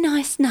really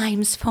nice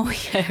names for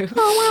you.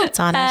 Oh, well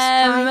done.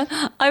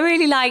 I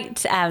really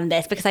liked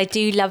this because I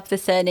do love the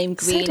surname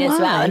Green do as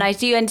well. I. And I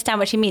do understand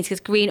what she means because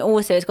Green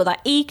also has got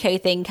that eco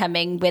thing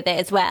coming with it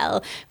as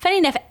well. Funny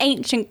enough,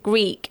 ancient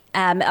Greek,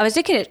 I was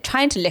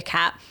trying to look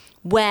at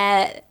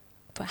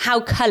how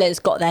colours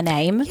got their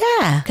name.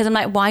 Yeah. Because I'm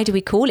like, why do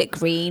we call it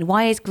green?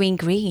 Why is green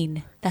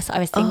green? That's what I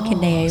was thinking,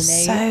 Naomi.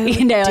 So I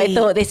deep.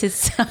 thought this is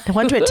so... No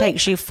wonder it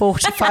takes you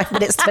 45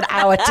 minutes to an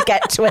hour to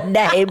get to a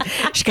name.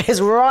 She goes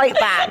right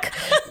back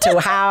to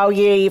how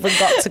you even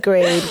got to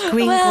green.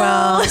 Green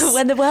grass.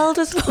 When the world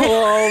was formed.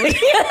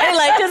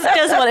 I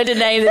just wanted a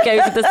name that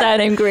goes with the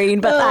surname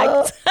Green, but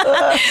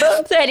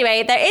thanks. So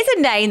anyway, there is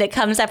a name that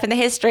comes up in the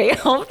history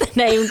of the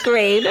name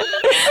Green,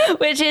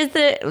 which is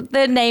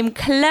the name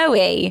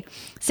Chloe.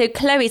 So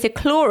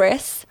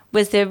Chloris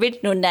was the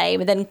original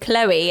name, and then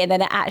Chloe, and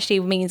then it actually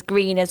means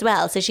green as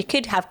well. So she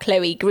could have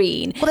Chloe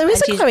Green. Well, there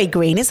is a Chloe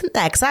Green, isn't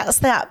there? Because that's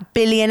that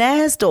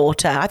billionaire's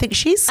daughter. I think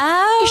she's...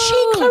 Oh. Is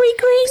she Chloe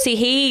Green?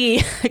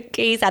 See,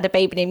 he's had a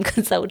baby name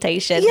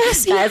consultation.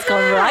 Yes, he has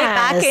gone right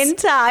back in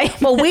time.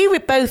 Well, we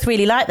both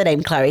really like the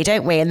name Chloe,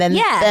 don't we? And then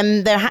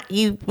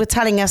you were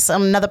telling us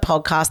on another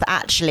podcast that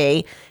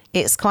actually...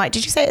 It's quite,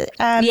 did you say?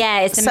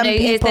 It's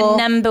the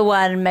number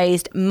one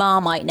most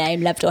Marmite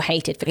name, loved or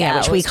hated for girls. Yeah,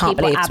 which we can't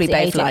believe because we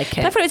both like it.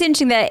 But I thought it was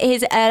interesting that it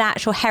is an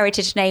actual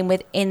heritage name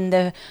within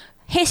the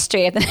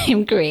history of the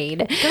name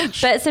Green.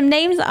 Gosh. But some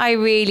names that I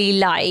really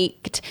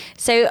liked.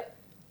 So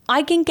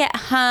I can get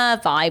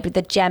her vibe with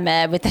the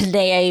Gemma, with the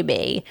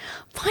Naomi.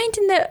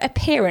 Finding the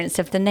appearance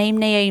of the name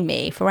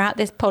Naomi throughout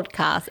this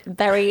podcast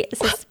very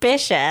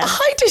suspicious.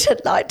 I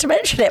didn't like to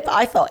mention it, but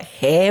I thought,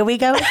 here we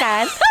go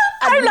again.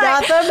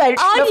 Another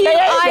mention of Naomi.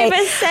 I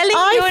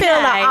feel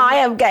like I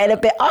am getting a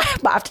bit... I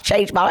might have to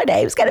change my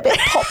name. It's getting a bit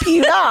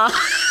popular.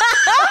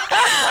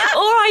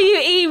 Or are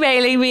you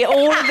emailing me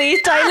all of these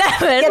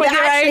dilemmas with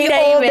your own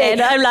name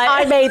in? I'm like...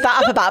 I made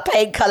that up about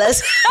paint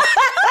colours.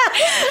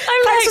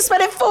 Thanks for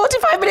spending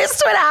 45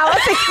 minutes to an hour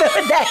thinking of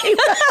a name.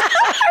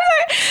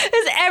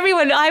 Is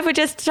everyone... I would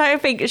just try to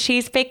think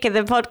she's picking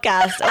the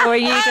podcast, or are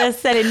you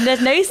just saying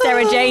there's no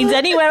Sarah Janes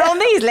anywhere on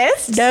these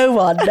lists? No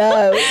one,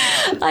 no.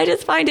 I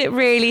just find it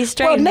really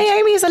strange. Well,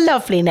 Naomi is a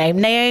lovely name.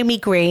 Naomi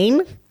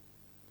Green.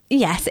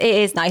 Yes, it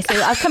is nice. So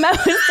I've come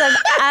up with some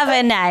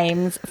other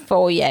names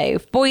for you.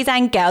 Boys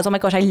and girls. Oh my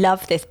gosh, I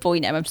love this boy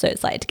name. I'm so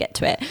excited to get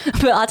to it.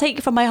 But I'll take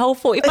you from my whole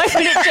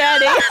 45-minute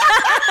journey.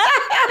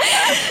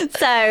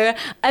 So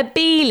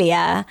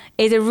Abelia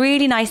is a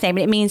really nice name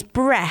and it means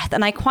breath.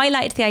 And I quite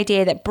liked the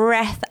idea that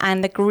breath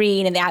and the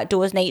green and the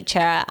outdoors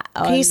nature.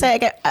 Can you say it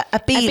again?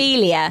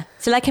 Abelia.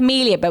 So like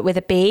Amelia, but with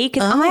a B.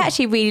 Because I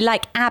actually really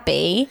like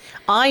Abby.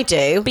 I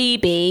do.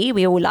 BB,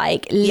 we all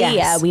like. Leah,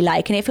 Yes. we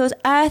like. And it feels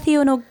earthy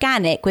and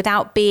organic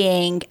without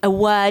being a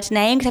word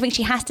name. Because I think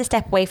she has to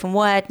step away from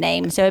word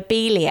names. So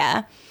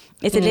Abelia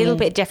is a little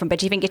bit different. But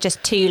do you think it's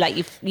just too, like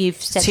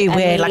you've said Too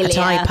weird, like a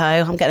Amelia? typo.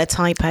 I'm getting a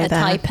typo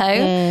there.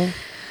 Typo.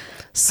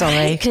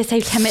 Sorry. Could have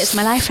saved 10 minutes of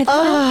my life.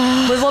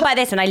 Well, what about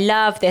this one? I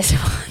love this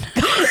one.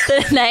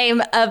 The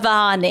name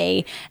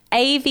Avani.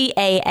 Avani.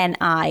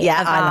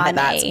 Yeah, I like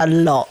that a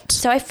lot.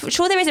 So I'm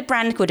sure there is a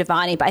brand called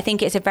Avani, but I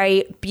think it's a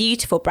very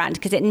beautiful brand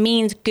because it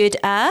means good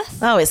earth.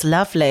 Oh, it's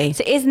lovely.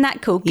 So isn't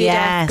that cool? Good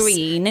Yes. earth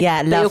green.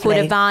 Yeah, But you're lovely.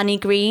 called Avani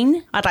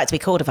Green. I'd like to be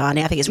called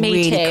Avani. I think it's Me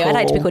really too. cool. I'd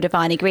like to be called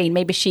Avani Green.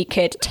 Maybe she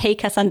could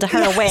take us under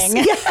her wing.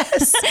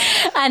 Yes.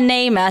 And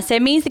name her. So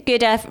it means the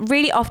good earth,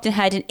 really often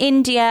heard in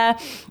India.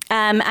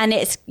 And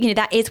it's,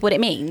 that is what it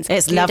means.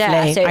 It's Good lovely.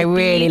 earth. So I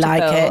really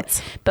like beautiful.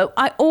 it. But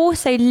I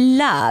also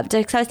loved,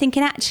 because I was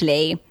thinking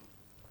actually,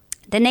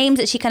 the names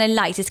that she kind of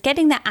likes is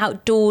getting that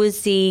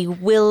outdoorsy,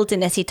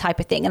 wildernessy type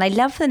of thing. And I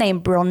love the name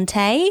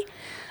Bronte.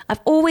 I've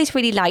always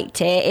really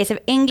liked it. It's of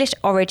English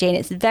origin.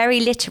 It's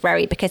very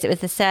literary because it was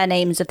the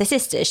surnames of the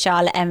sisters,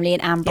 Charlotte, Emily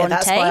and Anne Yeah, Bronte.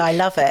 that's why I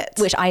love it.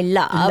 Which I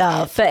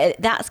love. But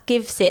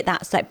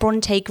that's like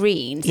Bronte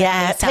green. So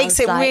Yeah, it takes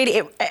it like,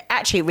 really.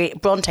 Actually,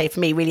 Bronte for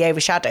me really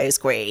overshadows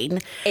green.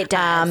 It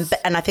does.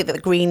 And I think that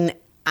the green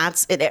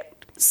adds it. They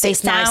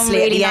Sits sound nicely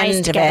really at the nice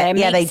end together. of it.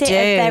 Yeah, they Makes do. it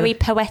a very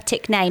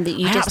poetic name that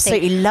you I just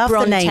absolutely think love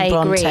the name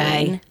Bronte.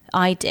 Green.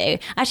 I do.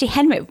 Actually,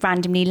 Henrik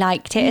randomly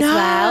liked it as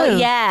well.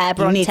 Yeah,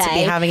 Bronte. You need to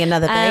be having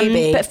another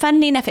baby. But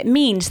funnily enough, it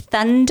means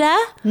thunder.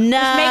 No.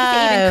 Which makes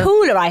it even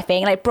cooler, I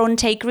think, like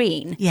Bronte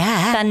Green.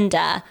 Yeah.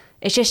 Thunder.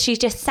 It's just, she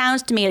just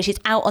sounds to me like she's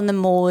out on the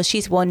moors,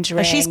 she's wandering.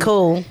 Oh, she's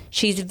cool.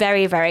 She's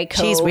very, very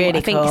cool. She's really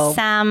I think cool.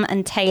 Sam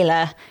and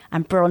Taylor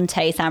and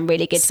Bronte sound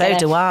really good So together.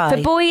 do I.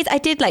 For boys, I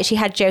did like, she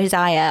had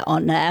Josiah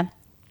on her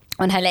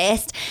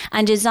list,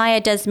 and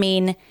Josiah does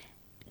mean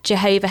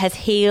Jehovah has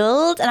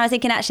healed. And I was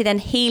thinking actually then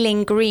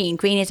healing green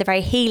is a very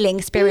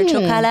healing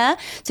spiritual colour,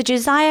 so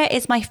Josiah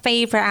is my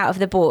favourite out of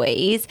the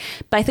boys.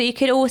 But I thought you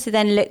could also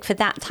then look for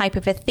that type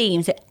of a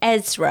theme. So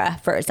Ezra,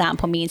 for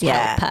example, means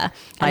helper.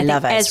 And I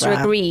love think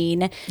Ezra.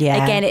 Green,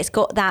 again, it's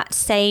got that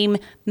same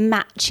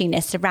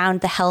matchiness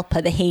around the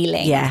helper, the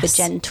healing, the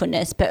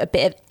gentleness, but a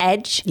bit of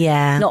edge,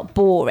 not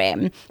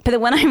boring. But the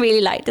one I really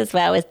liked as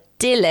well is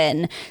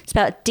Dylan,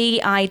 spelled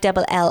Dillon.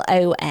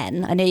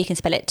 I know you can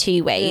spell it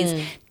two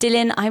ways.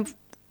 Dylan, I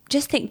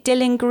just think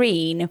Dylan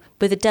Green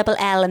with a double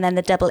L and then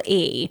the double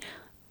E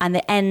and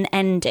the N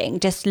ending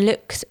just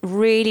looks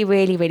really,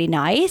 really, really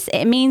nice.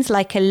 It means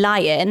like a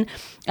lion.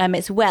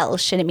 It's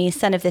Welsh and it means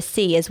son of the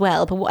sea as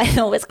well. But what I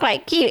thought was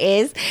quite cute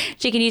is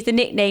she can use the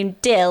nickname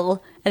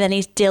Dill and then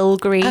he's Dill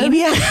Green. Oh,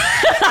 yeah.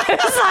 I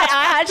was like,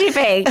 I actually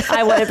think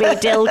I want to be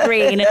Dill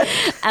Green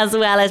as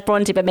well as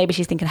Bronte, but maybe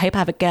she's thinking, I hope I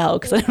have a girl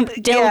because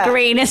Dill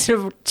Green is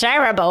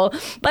terrible.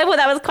 But I thought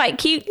that was quite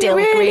cute, Dill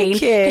really Green.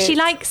 Because she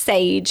likes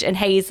sage and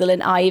hazel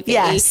and ivy.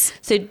 Yes.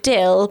 So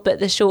Dill, but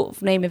the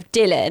short name of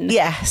Dylan.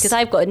 Yes. Because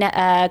I've got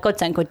a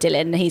godson called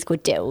Dylan and he's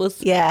called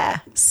Dills. Yeah,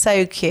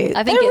 so cute.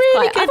 I think They're it's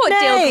really quite, I good thought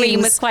Dill names.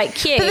 Green was quite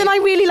cute. But then I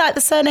really like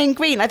the surname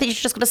Green. I think you've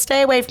just got to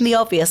stay away from the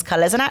obvious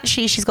colours. And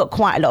actually, she's got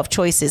quite a lot of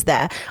choices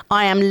there.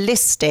 I am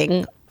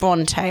listing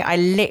Bronte. I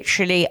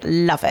literally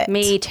love it.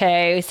 Me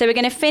too. So we're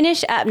going to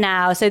finish up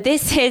now. So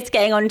this is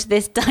getting on to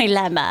this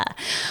dilemma.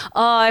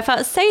 Oh, I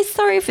felt so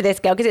sorry for this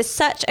girl because it's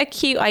such a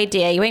cute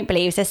idea. You won't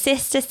believe. So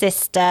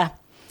sister.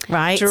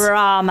 Right.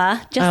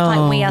 Drama, just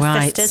like we are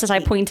right. sisters, as I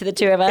point to the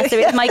two of us. So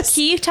it's my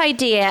cute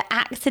idea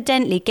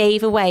accidentally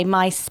gave away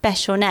my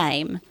special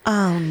name.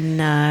 Oh,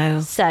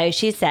 no. So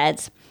she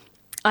said,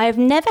 I have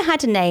never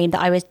had a name that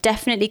I was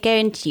definitely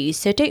going to use,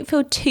 so don't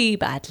feel too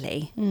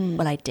badly.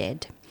 Well, I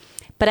did.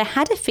 But I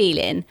had a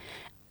feeling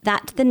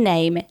that the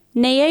name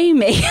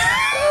Naomi.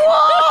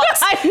 What?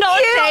 I'm not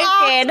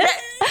joking.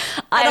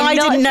 I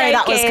didn't know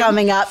that was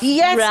coming up.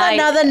 Yes, Right.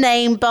 another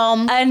name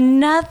bomb.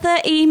 Another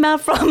email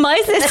from my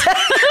sister.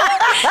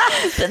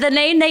 But the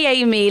name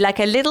Naomi, like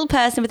a little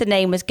person with a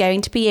name, was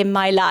going to be in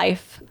my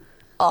life.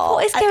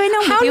 What is going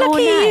on How with your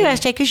lucky are name? you,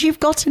 SJ? Because you've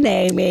got a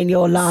name in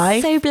your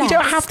life. So blessed. You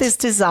don't have this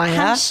desire.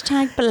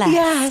 Hashtag blessed.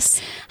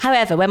 Yes.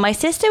 However, when my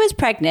sister was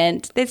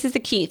pregnant, this is the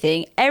cute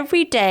thing.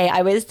 Every day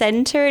I would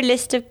send her a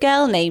list of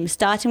girl names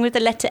starting with the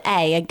letter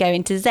A and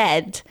going to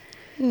Z.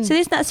 So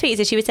isn't that sweet?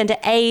 So she would send her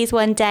A's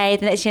one day,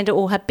 then she'd send her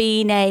all her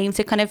B names,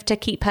 so kind of to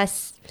keep her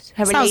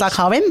Sounds like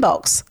our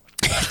inbox.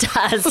 It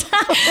does.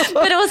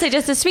 But also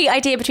just a sweet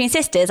idea between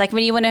sisters. Like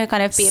when you want to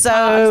kind of be a So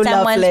part of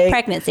someone's lovely.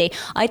 pregnancy.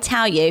 I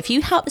tell you, if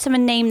you help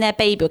someone name their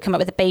baby or come up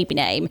with a baby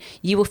name,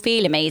 you will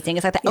feel amazing.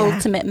 It's like the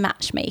ultimate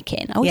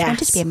matchmaking. I always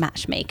wanted to be a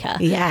matchmaker.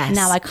 Yes.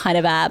 Now I kind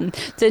of am.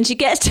 So when she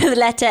gets to the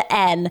letter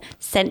N,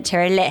 sent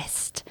her a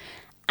list.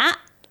 At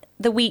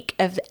the week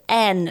of the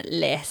N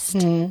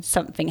list,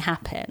 something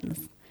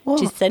happens. What?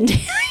 She's sending...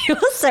 You're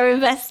so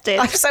invested.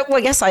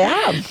 Yes, I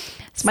am.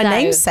 It's my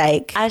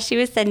namesake. As she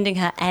was sending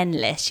her N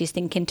list, she's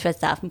thinking to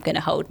herself, I'm going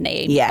to hold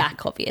Naomi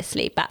back,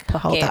 obviously, back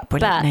pocket. Hold that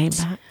brilliant name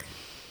back.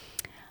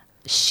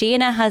 She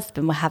and her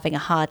husband were having a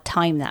hard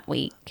time that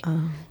week.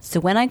 So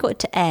when I got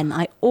to N,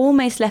 I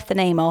almost left the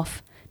name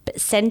off, but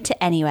sent it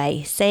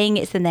anyway, saying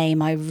it's the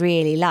name I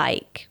really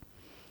like.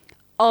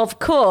 Of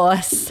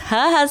course,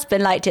 her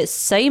husband liked it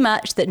so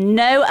much that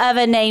no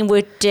other name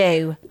would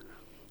do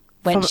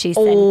when she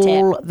sent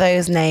all it.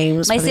 Those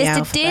names. My from the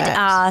sister did alphabet.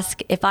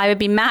 ask if I would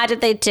be mad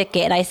if they took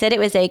it, and I said it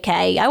was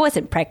okay. I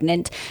wasn't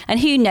pregnant, and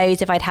who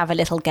knows if I'd have a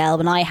little girl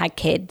when I had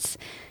kids.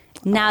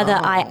 Now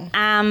that I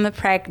am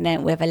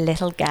pregnant with a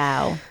little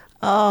girl,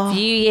 a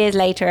few years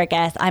later, I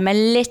guess, I'm a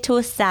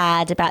little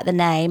sad about the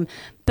name,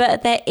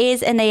 but there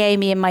is a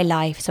Naomi in my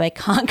life, so I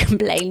can't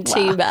complain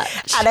too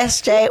much. And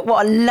SJ,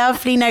 what a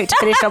lovely note to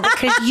finish on,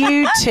 because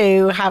you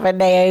too have a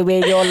Naomi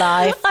in your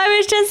life. I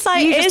was just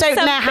like, You just don't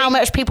know how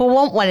much people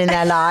want one in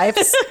their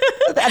lives.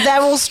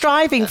 They're all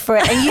striving for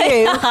it.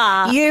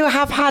 And you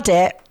have had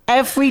it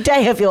every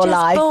day of your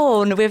life.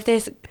 Born with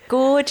this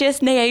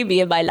gorgeous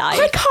Naomi in my life.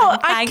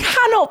 I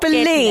cannot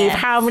believe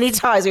how many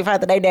times we've heard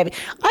the name Naomi.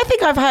 I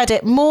think I've heard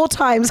it more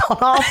times on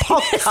our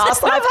podcast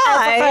than I've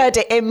ever heard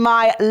it in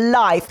my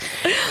life.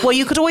 Well,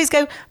 you could always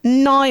go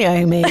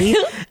Naomi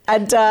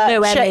and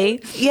Noemi.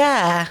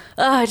 Yeah.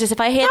 Oh, just if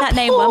I hear that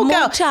name one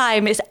more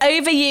time, it's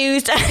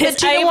overused and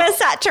it's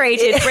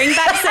oversaturated. Bring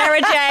back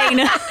Sarah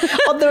Jane.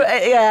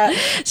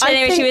 So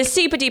anyway, she was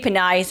super duper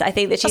nice. I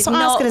think that she's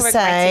not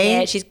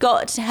regretting it. She's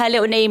got her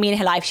little Naomi in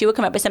her life. She will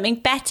come up with something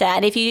better.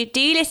 And if you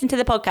do listen to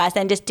the podcast,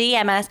 then just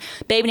DM us,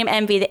 Baby Name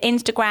Envy, the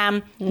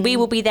Instagram. We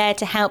will be there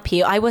to help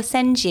you. I will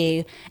send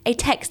you a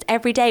text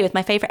every day with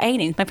my favourite A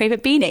names, my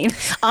favourite B names.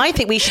 I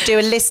think we should do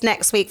a list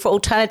next week for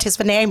alternatives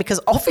for Naomi, because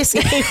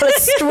obviously people are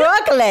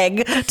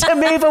struggling to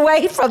move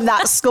away from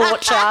that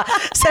scorcher.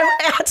 So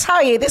I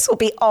tell you, this will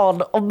be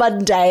on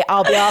Monday.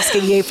 I'll be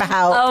asking you for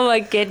help. Oh my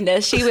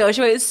goodness, she will.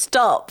 She won't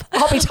stop.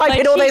 I'll be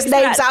typing all those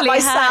names out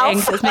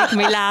myself. It's making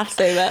me laugh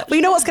so much. Well,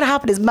 you know what's going to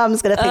happen is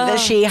Mum's going to think that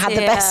she had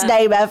the best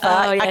name ever.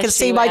 I can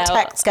see my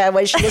text going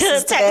when she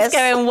listens to this. Text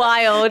going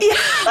wild.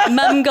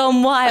 Mum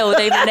gone wild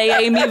over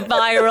Naomi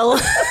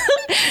viral.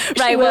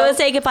 Right, we'll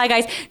say goodbye,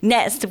 guys.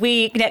 Next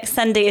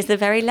Sunday is the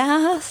very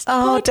last.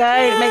 Oh,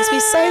 don't. It makes me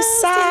so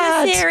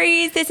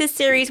sad. This is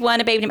series 1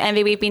 of Baby Name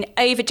Envy. We've been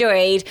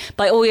overjoyed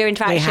by all your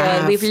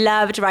interaction. We've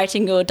loved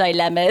writing your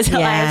dilemmas. Yeah.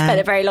 I have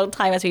spent a very long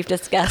time, as we've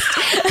discussed.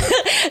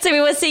 So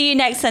we will see you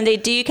next Sunday.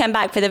 Do come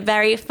back for the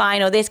very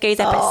final. This goes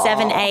up at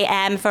 7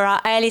 a.m. For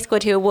our early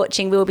squad who are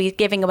watching, we will be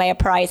giving away a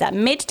prize at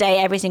midday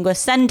every single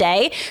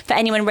Sunday for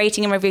anyone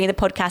rating and reviewing the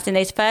podcast in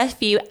those first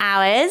few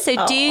hours.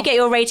 So do get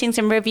your ratings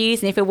and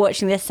reviews. And if you're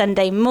watching this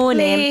Sunday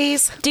morning,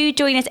 do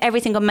join us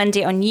every single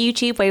Monday on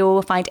YouTube, where you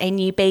will find a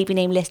new baby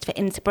name list for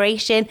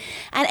inspiration.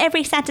 And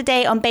every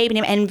Saturday on Baby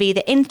Name Envy,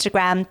 the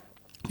Instagram,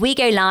 we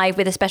go live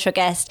with a special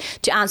guest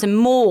to answer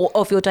more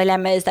of your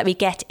dilemmas that we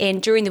get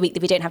in during the week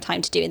that we don't have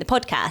time to do in the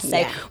podcast.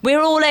 So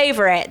we're all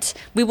over it.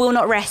 We will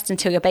not rest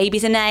until your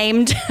babies are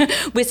named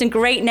with some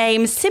great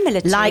names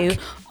similar to... Like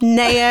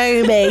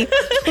Naomi.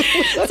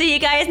 See you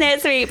guys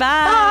next week.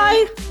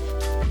 Bye. Bye.